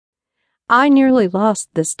I nearly lost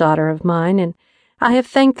this daughter of mine, and I have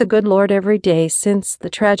thanked the good Lord every day since the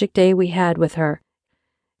tragic day we had with her.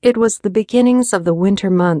 It was the beginnings of the winter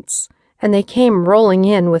months, and they came rolling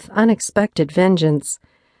in with unexpected vengeance.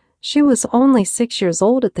 She was only 6 years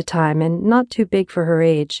old at the time and not too big for her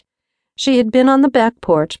age. She had been on the back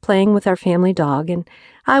porch playing with our family dog, and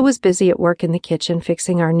I was busy at work in the kitchen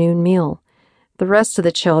fixing our noon meal. The rest of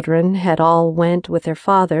the children had all went with their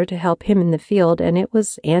father to help him in the field, and it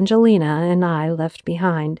was Angelina and I left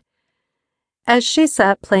behind. As she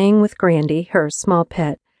sat playing with Grandy, her small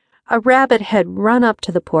pet, a rabbit had run up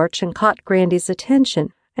to the porch and caught Grandy's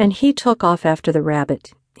attention, and he took off after the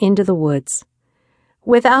rabbit, into the woods.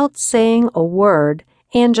 Without saying a word,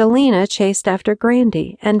 Angelina chased after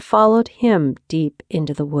Grandy and followed him deep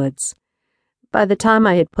into the woods. By the time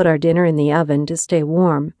I had put our dinner in the oven to stay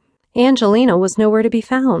warm, Angelina was nowhere to be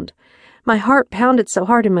found. My heart pounded so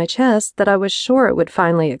hard in my chest that I was sure it would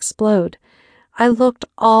finally explode. I looked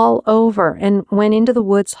all over and went into the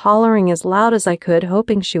woods hollering as loud as I could,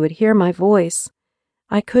 hoping she would hear my voice.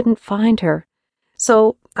 I couldn't find her,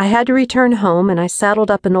 so I had to return home, and I saddled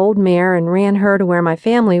up an old mare and ran her to where my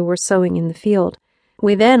family were sowing in the field.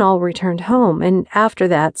 We then all returned home, and after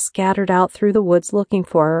that scattered out through the woods looking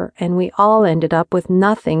for her, and we all ended up with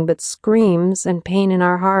nothing but screams and pain in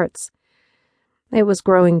our hearts. It was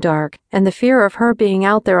growing dark, and the fear of her being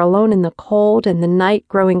out there alone in the cold and the night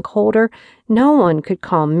growing colder, no one could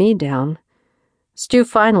calm me down. Stu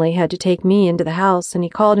finally had to take me into the house, and he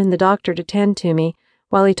called in the doctor to tend to me,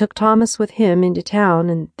 while he took Thomas with him into town,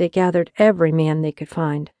 and they gathered every man they could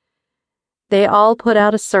find. They all put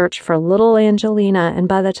out a search for little Angelina, and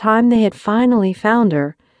by the time they had finally found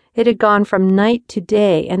her, it had gone from night to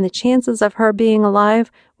day, and the chances of her being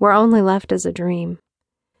alive were only left as a dream.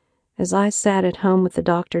 As I sat at home with the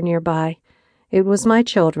doctor nearby, it was my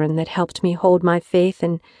children that helped me hold my faith,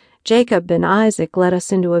 and Jacob and Isaac led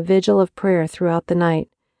us into a vigil of prayer throughout the night.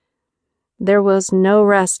 There was no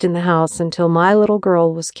rest in the house until my little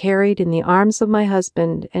girl was carried in the arms of my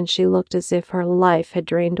husband, and she looked as if her life had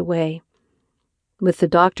drained away. With the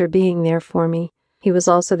doctor being there for me, he was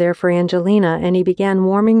also there for Angelina, and he began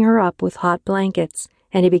warming her up with hot blankets,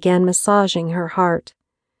 and he began massaging her heart.